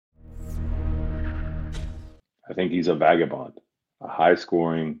I think he's a vagabond, a high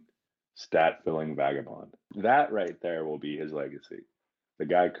scoring, stat filling vagabond. That right there will be his legacy. The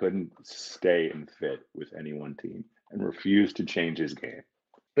guy couldn't stay and fit with any one team and refused to change his game.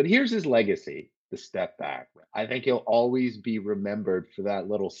 But here's his legacy, the step back. I think he'll always be remembered for that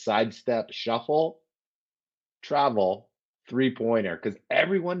little sidestep shuffle, travel, three-pointer, because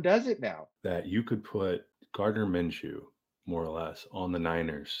everyone does it now. That you could put Gardner Minshew, more or less, on the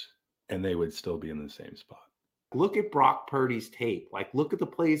Niners, and they would still be in the same spot. Look at Brock Purdy's tape. Like, look at the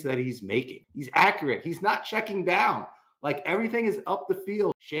plays that he's making. He's accurate. He's not checking down. Like, everything is up the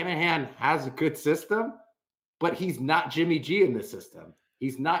field. Shanahan has a good system, but he's not Jimmy G in this system.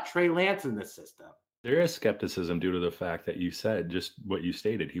 He's not Trey Lance in this system. There is skepticism due to the fact that you said just what you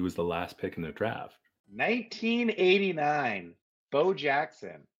stated. He was the last pick in the draft. 1989, Bo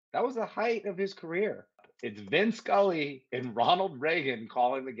Jackson. That was the height of his career. It's Vin Scully and Ronald Reagan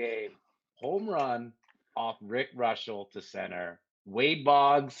calling the game. Home run off Rick Russell to center. Wade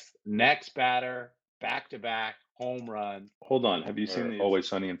Boggs, next batter, back-to-back home run. Hold on. Have you seen the Always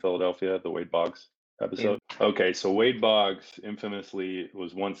Sunny in Philadelphia, the Wade Boggs episode? Okay, so Wade Boggs infamously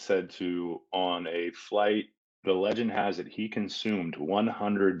was once said to, on a flight, the legend has it, he consumed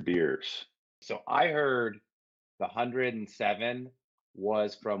 100 beers. So I heard the 107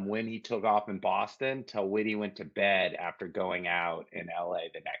 was from when he took off in Boston till when he went to bed after going out in LA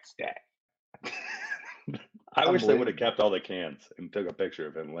the next day. I wish they would have kept all the cans and took a picture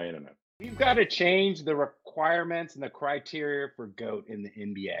of him laying in it. We've got to change the requirements and the criteria for GOAT in the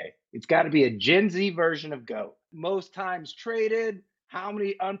NBA. It's got to be a Gen Z version of GOAT. Most times traded, how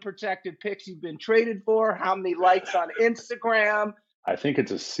many unprotected picks you've been traded for, how many likes on Instagram. I think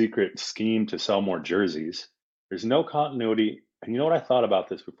it's a secret scheme to sell more jerseys. There's no continuity. And you know what I thought about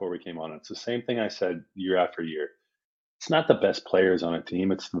this before we came on? It's the same thing I said year after year. It's not the best players on a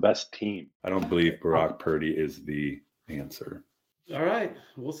team. It's the best team. I don't believe Brock Purdy is the answer. All right.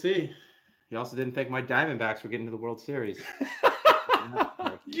 We'll see. You also didn't think my Diamondbacks were getting to the World Series.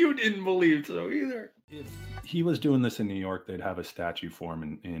 You didn't believe so either. If he was doing this in New York, they'd have a statue for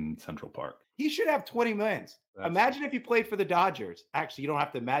him in Central Park. He should have 20 wins. Imagine if he played for the Dodgers. Actually, you don't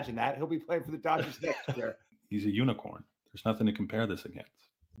have to imagine that. He'll be playing for the Dodgers next year. He's a unicorn. There's nothing to compare this against.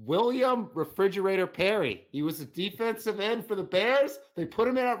 William Refrigerator Perry. He was a defensive end for the Bears. They put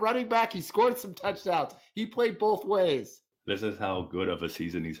him in at running back. He scored some touchdowns. He played both ways. This is how good of a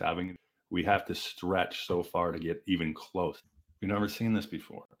season he's having. We have to stretch so far to get even close. We've never seen this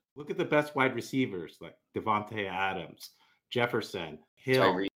before. Look at the best wide receivers like Devontae Adams, Jefferson, Hill.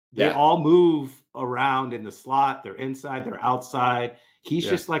 Tyree. They all move around in the slot. They're inside, they're outside. He's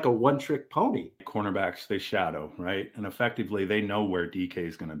just like a one-trick pony. Cornerbacks, they shadow, right? And effectively, they know where DK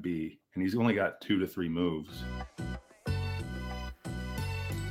is going to be. And he's only got 2 to 3 moves.